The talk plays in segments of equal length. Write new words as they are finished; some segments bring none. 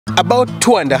About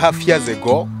 2.5 years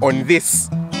ago, on this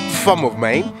farm of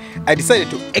mine, I decided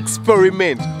to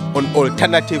experiment on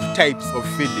alternative types of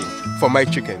feeding for my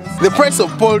chickens. The price of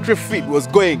poultry feed was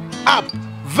going up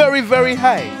very, very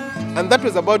high, and that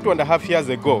was about 2.5 years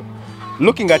ago.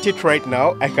 Looking at it right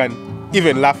now, I can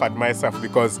even laugh at myself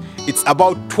because it's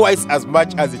about twice as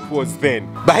much as it was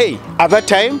then. But hey, at that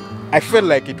time, I felt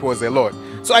like it was a lot.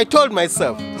 So I told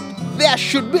myself, there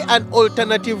should be an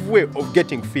alternative way of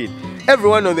getting feed.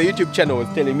 Everyone on the YouTube channel was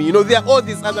telling me, there are all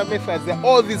these other methods, there are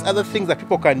all these other things that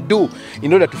people can do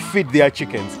in order to feed their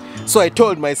chickens. So I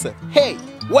told myself, hey,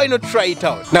 why not try it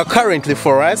out? Now currently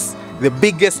for us, the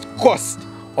biggest cost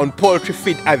on poultry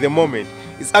feed at the moment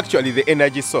is actually the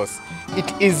energy source.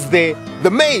 It is the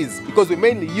maize, because we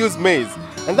mainly use maize.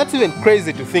 And that's even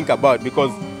crazy to think about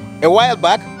because a while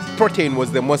back, protein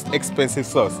was the most expensive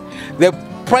source. The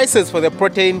prices for the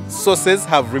protein sources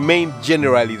have remained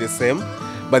generally the same,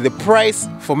 but the price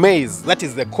for maize, that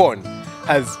is the corn,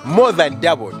 has more than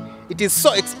doubled. It is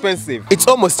so expensive, it's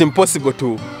almost impossible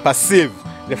to perceive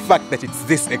the fact that it's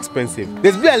this expensive.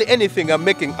 There's barely anything I'm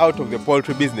making out of the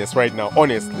poultry business right now,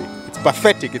 honestly. It's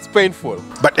pathetic, it's painful.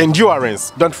 But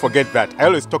endurance, don't forget that. I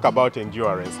always talk about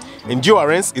endurance.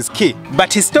 Endurance is key.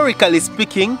 But historically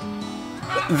speaking,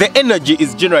 the energy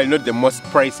is generally not the most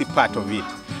pricey part of it.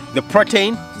 The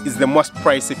protein is the most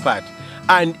pricey part.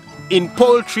 And in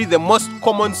poultry, the most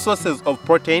common sources of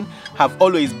protein have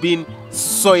always been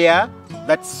soya,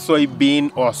 that's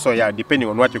soybean or soya, depending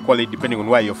on what you call it, depending on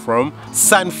where you're from,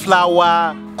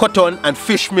 sunflower, cotton, and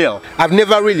fish meal. I've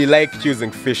never really liked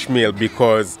using fish meal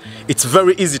because it's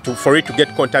very easy for it to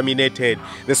get contaminated.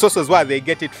 The sources where they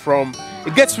get it from,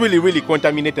 it gets really, really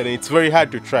contaminated and it's very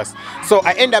hard to trust. So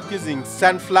I end up using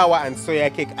sunflower and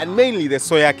soya cake, and mainly the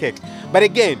soya cake. But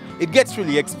again, it gets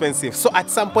really expensive. So at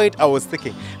some point I was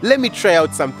thinking, let me try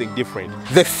out something different.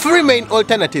 The three main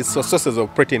alternatives for sources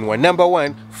of protein were number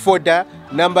 1, fodder,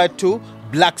 number 2,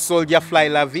 black soldier fly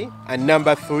larvae, and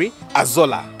number 3,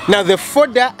 azolla. Now the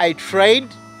fodder I tried,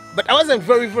 but I wasn't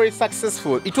very, very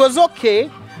successful. It was okay,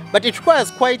 but it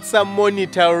requires quite some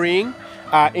monitoring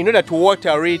in order to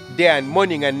water it day and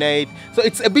morning and night. So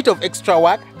it's a bit of extra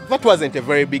work. That wasn't a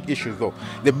very big issue though.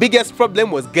 The biggest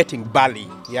problem was getting barley.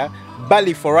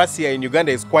 Barley for us here in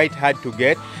Uganda is quite hard to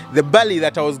get. The barley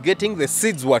that I was getting, the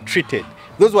seeds were treated.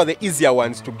 Those were the easier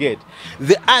ones to get.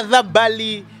 The other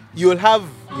barley, you'll have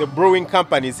the brewing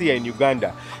companies here in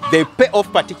Uganda. They pay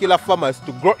off particular farmers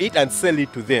to grow it and sell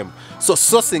it to them. So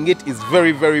sourcing it is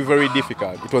very, very, very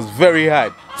difficult. It was very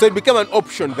hard. So it became an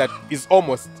option that is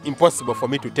almost impossible for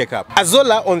me to take up.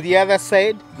 Azolla, on the other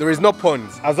side, there is no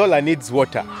ponds. Azolla needs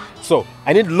water. So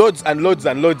I need loads and loads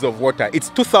and loads of water. It's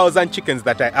 2,000 chickens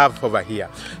that I have over here.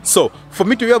 So for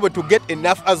me to be able to get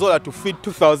enough azolla to feed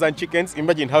 2,000 chickens,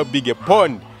 imagine how big a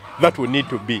pond that would need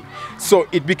to be. So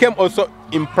it became also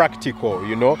impractical,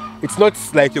 It's not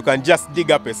like you can just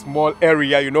dig up a small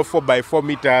area, 4 by 4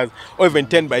 meters or even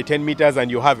 10 by 10 meters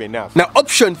and you have enough. Now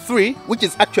option 3, which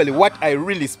is actually what I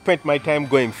really spent my time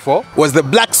going for, was the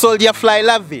black soldier fly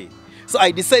larvae. So I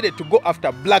decided to go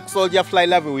after black soldier fly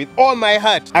larvae with all my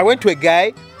heart. I went to a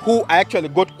guy who I actually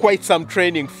got quite some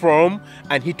training from,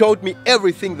 and he taught me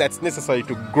everything that's necessary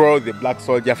to grow the black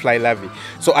soldier fly larvae.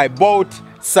 So I bought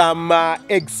some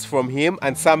eggs from him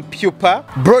and some pupa,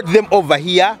 brought them over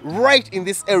here right in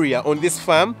this area on this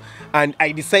farm, and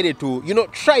I decided to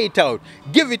try it out,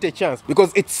 give it a chance,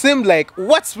 because it seemed like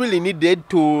what's really needed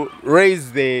to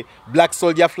raise the black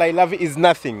soldier fly larvae is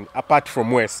nothing apart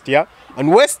from waste.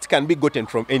 And waste can be gotten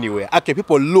from anywhere. Actually,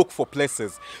 people look for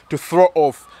places to throw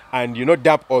off and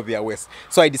dump all their waste.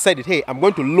 So I decided, hey, I'm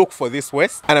going to look for this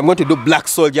waste and I'm going to do black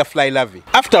soldier fly larvae.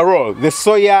 After all, the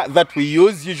soya that we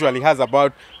use usually has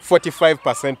about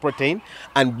 45% protein,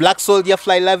 and black soldier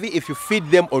fly larvae, if you feed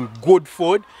them on good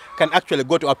food, can actually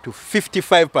go to up to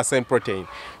 55% protein.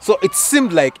 So it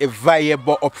seemed like a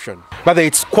viable option. But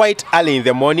it's quite early in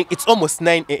the morning. It's almost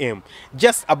 9 a.m.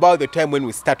 Just about the time when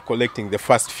we start collecting the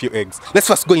first few eggs. Let's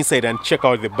first go inside and check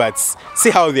out the birds,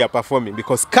 see how they are performing,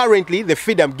 because currently the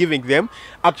feed I'm giving them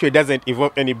actually doesn't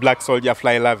involve any black soldier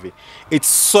fly larvae. It's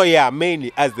soya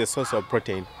mainly as the source of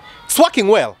protein. It's working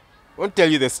well. I won't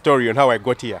tell you the story on how I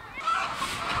got here.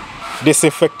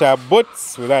 Disinfect our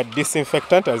boats with our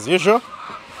disinfectant as usual.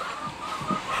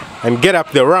 And get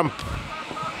up the ramp.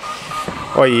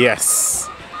 Oh yes.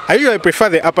 I usually prefer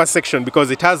the upper section because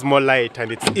it has more light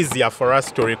and it's easier for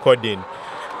us to record in.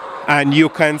 And you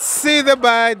can see the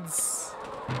birds.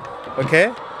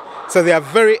 Okay? So they are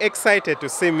very excited to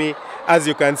see me. As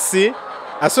you can see,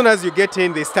 as soon as you get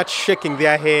in, they start shaking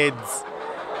their heads,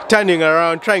 turning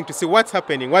around, trying to see what's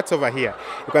happening, what's over here.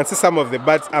 You can see some of the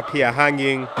birds up here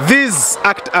hanging. These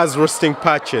act as roosting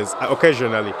perches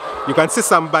occasionally. You can see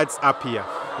some birds up here,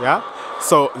 yeah?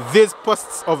 So these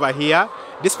posts over here,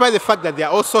 despite the fact that they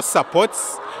are also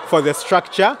supports for the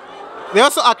structure, they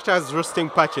also act as roosting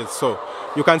perches. So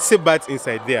you can see birds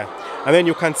inside there. And then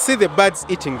you can see the birds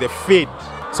eating the feed.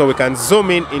 So we can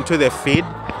zoom in into the feed.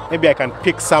 Maybe I can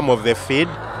pick some of the feed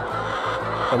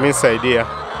from inside here.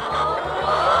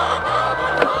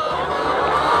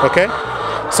 Okay,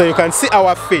 so you can see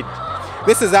our feed.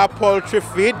 This is our poultry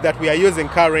feed that we are using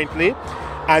currently,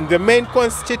 and the main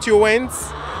constituents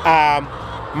are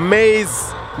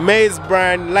maize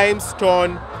bran,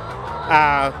 limestone,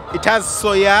 it has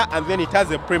soya, and then it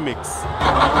has a premix.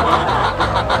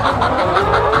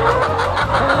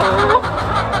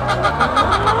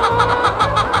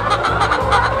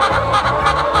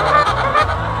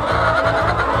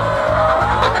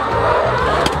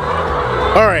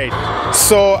 All right.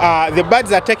 So the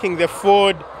birds are taking the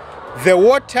food. The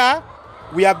water,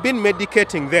 we have been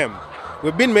medicating them.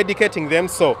 We've been medicating them,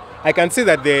 so I can see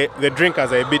that the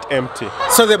drinkers are a bit empty.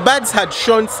 So the birds had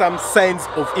shown some signs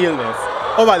of illness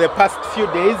over the past few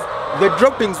days. The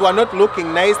droppings were not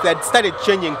looking nice. They had started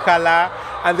changing color,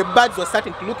 and the birds were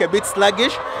starting to look a bit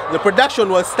sluggish. The production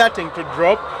was starting to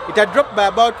drop. It had dropped by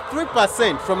about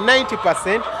 3%, from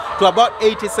 90% to about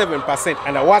 87%,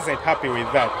 and I wasn't happy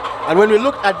with that. And when we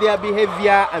looked at their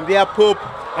behavior and their poop,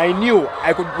 I knew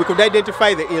we could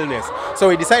identify the illness. So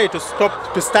we decided to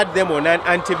start them on an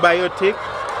antibiotic.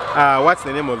 What's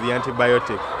the name of the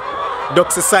antibiotic?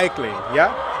 Doxycycline,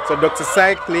 yeah? So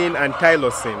doxycycline and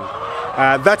tylosin.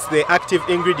 That's the active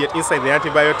ingredient inside the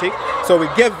antibiotic. So we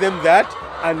gave them that,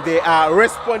 and they are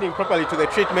responding properly to the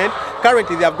treatment.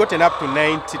 Currently, they have gotten up to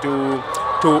 90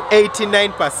 to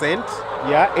 89%.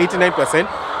 Yeah, 89%.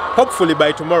 Hopefully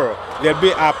by tomorrow, they'll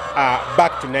be up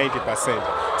back to 90%.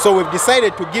 So we've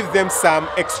decided to give them some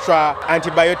extra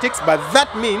antibiotics, but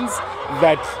that means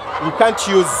that we can't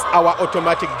use our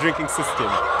automatic drinking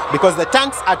system because the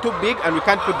tanks are too big and we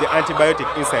can't put the antibiotic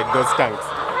inside those tanks.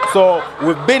 So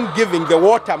we've been giving the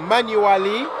water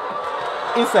manually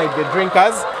inside the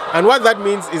drinkers, and what that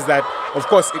means is that, of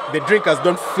course, the drinkers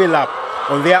don't fill up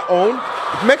on their own.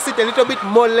 It makes it a little bit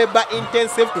more labor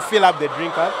intensive to fill up the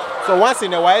drinkers. So once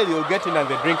in a while you'll get in and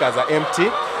the drinkers are empty.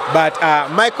 But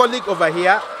my colleague over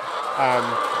here,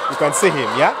 you can see him,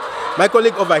 yeah? My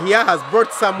colleague over here has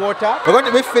brought some water. We're going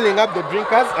to be filling up the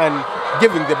drinkers and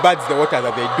giving the birds the water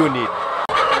that they do need.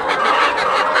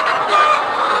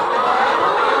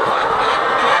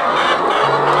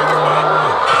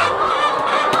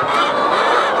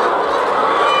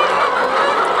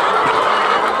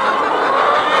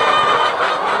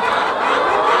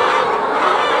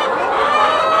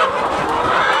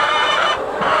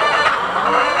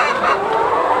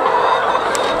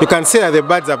 You can see that the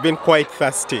birds have been quite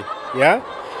thirsty, yeah?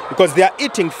 Because they are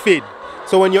eating feed.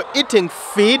 So when you're eating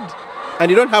feed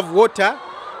and you don't have water,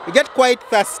 you get quite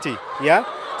thirsty, yeah?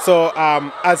 So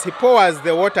as he pours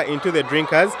the water into the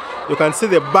drinkers, you can see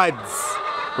the birds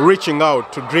reaching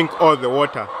out to drink all the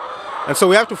water. And so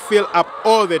we have to fill up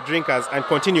all the drinkers and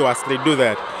continuously do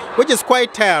that, which is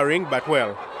quite tiring, but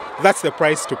well, that's the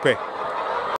price to pay.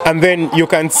 And then you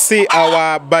can see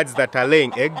our birds that are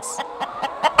laying eggs.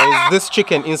 There's this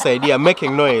chicken inside here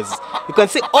making noise. You can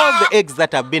see all the eggs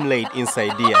that have been laid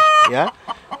inside here. Yeah?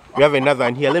 We have another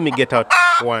one here. Let me get out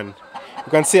one.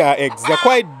 You can see our eggs. They're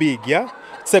quite big, yeah?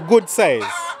 It's a good size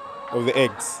of the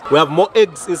eggs. We have more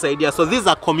eggs inside here. So these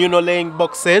are communal laying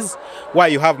boxes where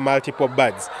you have multiple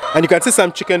birds. And you can see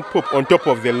some chicken poop on top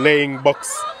of the laying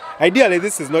box. Ideally,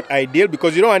 this is not ideal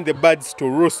because you don't want the birds to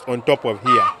roost on top of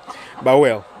here. But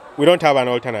well, we don't have an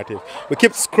alternative. We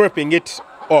keep scraping it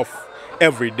off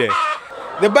every day.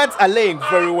 The birds are laying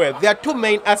very well. There are two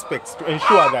main aspects to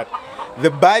ensure that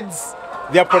the birds,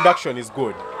 their production is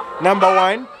good. Number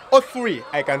one, or three,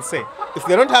 I can say. If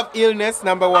they don't have illness,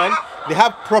 number one, they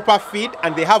have proper feed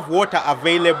and they have water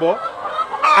available,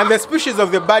 and the species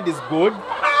of the bird is good,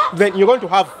 then you're going to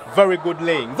have very good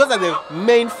laying. Those are the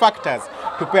main factors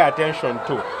to pay attention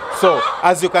to. So,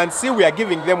 as you can see, we are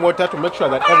giving them water to make sure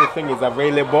that everything is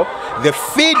available. The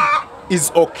feed is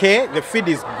okay, the feed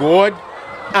is good,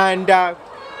 and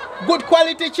good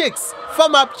quality chicks,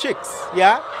 farm up chicks,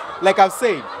 yeah? Like I've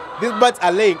said, these birds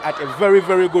are laying at a very,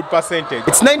 very good percentage.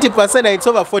 It's 90% and it's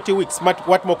over 40 weeks.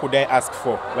 What more could I ask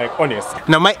for, like honest?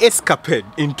 Now my escapade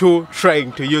into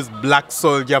trying to use black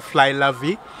soldier fly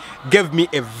larvae gave me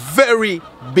a very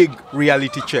big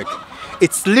reality check.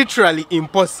 It's literally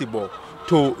impossible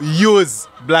to use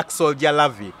black soldier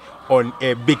larvae on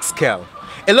a big scale.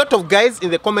 A lot of guys in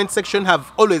the comment section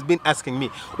have always been asking me,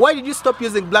 why did you stop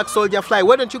using black soldier fly?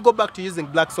 Why don't you go back to using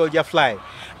black soldier fly?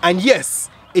 And yes,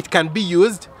 it can be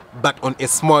used, but on a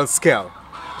small scale.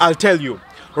 I'll tell you,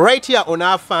 right here on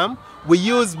our farm, we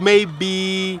use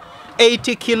maybe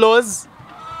 80 kilos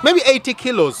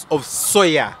of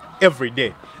soya every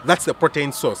day. That's the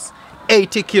protein source,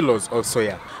 80 kilos of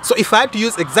soya. So if I had to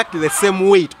use exactly the same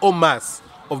weight or mass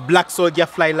of black soldier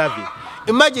fly larvae,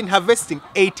 imagine harvesting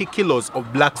 80 kilos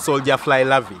of black soldier fly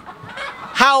larvae.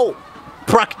 How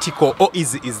practical or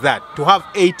easy is that, to have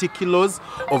 80 kilos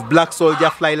of black soldier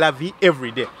fly larvae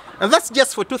every day? And that's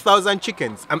just for 2,000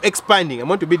 chickens. I'm expanding. I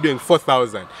want to be doing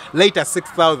 4,000, later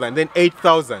 6,000, then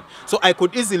 8,000. So I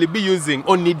could easily be using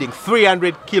or needing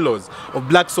 300 kilos of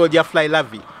black soldier fly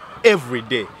larvae every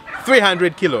day.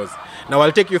 300 kilos. Now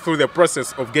I'll take you through the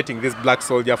process of getting this black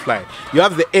soldier fly. You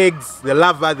have the eggs, the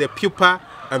larva, the pupa,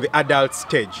 and the adult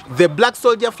stage. The black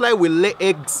soldier fly will lay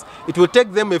eggs. It will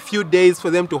take them a few days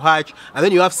for them to hatch, and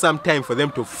then you have some time for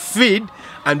them to feed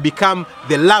and become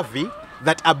the larvae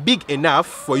that are big enough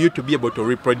for you to be able to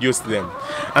reproduce them.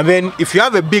 And then if you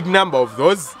have a big number of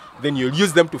those, then you'll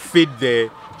use them to feed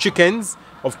the chickens.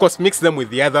 Of course, mix them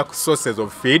with the other sources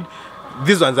of feed.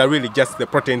 These ones are really just the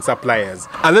protein suppliers.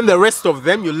 And then the rest of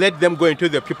them, you let them go into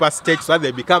the pupa stage so that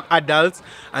they become adults,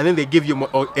 and then they give you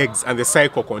more eggs, and the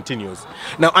cycle continues.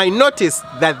 Now, I noticed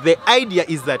that the idea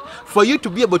is that for you to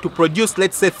be able to produce,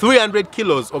 let's say, 300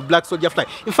 kilos of black soldier fly,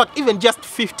 in fact, even just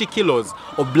 50 kilos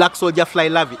of black soldier fly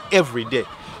larvae every day,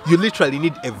 you literally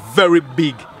need a very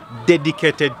big,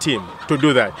 dedicated team to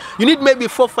do that. You need maybe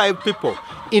 4 or 5 people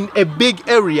in a big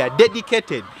area,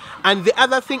 dedicated. And the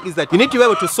other thing is that you need to be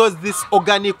able to source this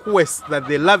organic waste that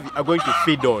the larvae are going to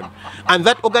feed on. And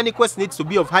that organic waste needs to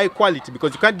be of high quality,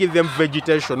 because you can't give them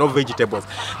vegetation or vegetables.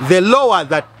 The lower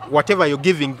that whatever you're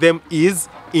giving them is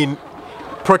in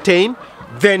protein,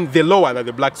 then the lower that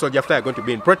the black soldier fly are going to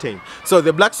be in protein. So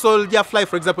the black soldier fly,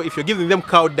 for example, if you're giving them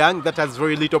cow dung that has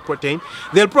very little protein,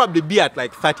 they'll probably be at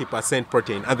like 30%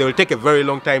 protein, and they will take a very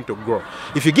long time to grow.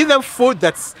 If you give them food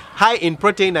that's high in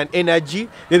protein and energy,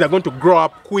 then they're going to grow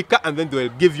up quicker, and then they'll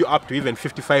give you up to even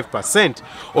 55%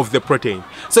 of the protein.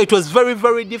 So it was very,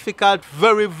 very difficult,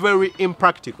 very, very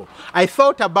impractical. I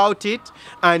thought about it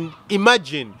and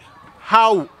imagine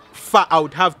how far I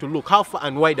would have to look, how far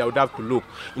and wide I would have to look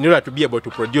in order to be able to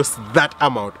produce that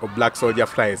amount of black soldier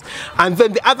flies. And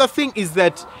then the other thing is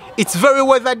that it's very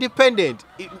weather dependent.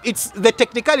 The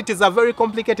technicalities are very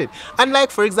complicated.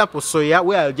 Unlike, for example, soya,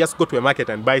 where I'll just go to a market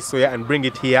and buy soya and bring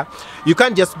it here, you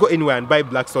can't just go anywhere and buy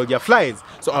black soldier flies.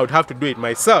 So I would have to do it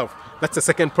myself. That's the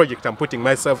second project I'm putting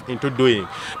myself into doing.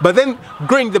 But then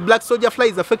growing the black soldier fly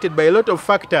is affected by a lot of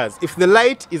factors. If the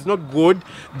light is not good,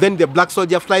 then the black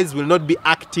soldier flies will not be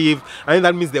active, and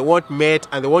that means they won't mate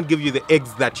and they won't give you the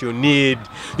eggs that you need.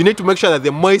 You need to make sure that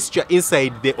the moisture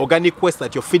inside the organic waste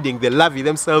that you're feeding the larvae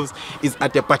themselves is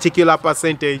at a particular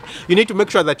percentage. You need to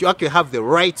make sure that you actually have the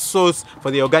right source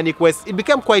for the organic waste. It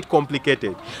became quite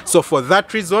complicated. So for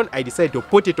that reason, I decided to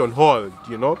put it on hold,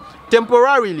 you know,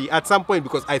 temporarily at some point,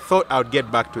 because I thought I would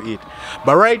get back to it.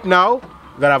 But right now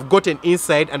that I've gotten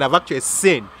inside and I've actually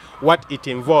seen what it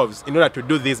involves in order to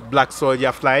do these black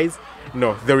soldier flies,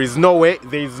 no, there is no way,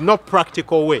 there is no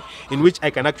practical way in which I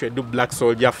can actually do black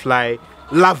soldier fly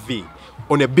larvae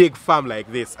on a big farm like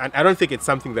this. And I don't think it's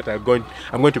something that I'm going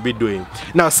to be doing.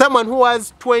 Now, someone who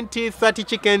has 20, 30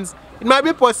 chickens, it might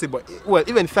be possible. Well,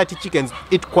 even 30 chickens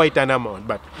eat quite an amount,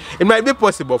 but it might be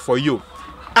possible for you.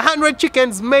 100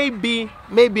 chickens, maybe,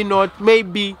 maybe not,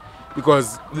 maybe,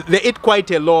 because they eat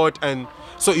quite a lot, and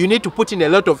so you need to put in a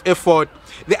lot of effort.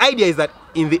 The idea is that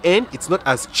in the end, it's not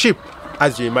as cheap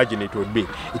as you imagine it would be.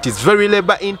 It is very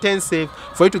labor intensive.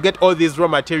 For you to get all these raw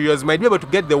materials, you might be able to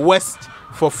get the waste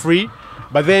for free,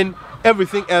 but then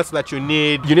everything else that you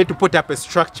need to put up a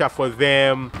structure for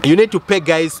them. You need to pay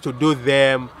guys to do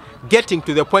them. Getting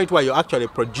to the point where you're actually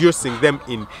producing them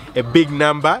in a big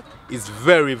number is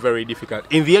very, very difficult.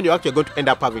 In the end, you're actually going to end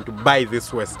up having to buy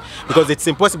this waste, because it's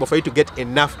impossible for you to get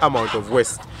enough amount of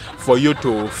waste for you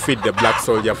to feed the black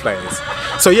soldier flies.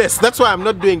 So yes, that's why I'm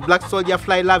not doing black soldier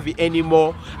fly larvae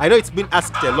anymore. I know it's been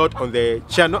asked a lot on the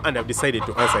channel, and I've decided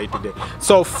to answer it today.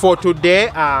 So for today,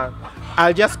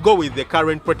 I'll just go with the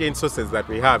current protein sources that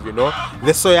we have, you know,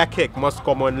 the soya cake most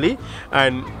commonly,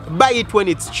 and buy it when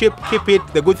it's cheap, keep it.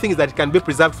 The good thing is that it can be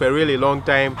preserved for a really long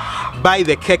time. Buy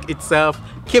the cake itself,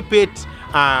 keep it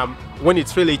when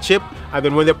it's really cheap, and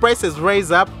then when the prices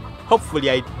rise up, hopefully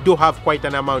I do have quite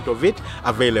an amount of it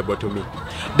available to me.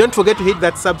 Don't forget to hit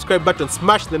that subscribe button,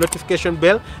 smash the notification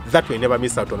bell, that way you never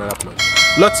miss out on an upload.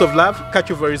 Lots of love, catch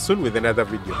you very soon with another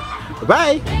video.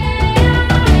 Bye!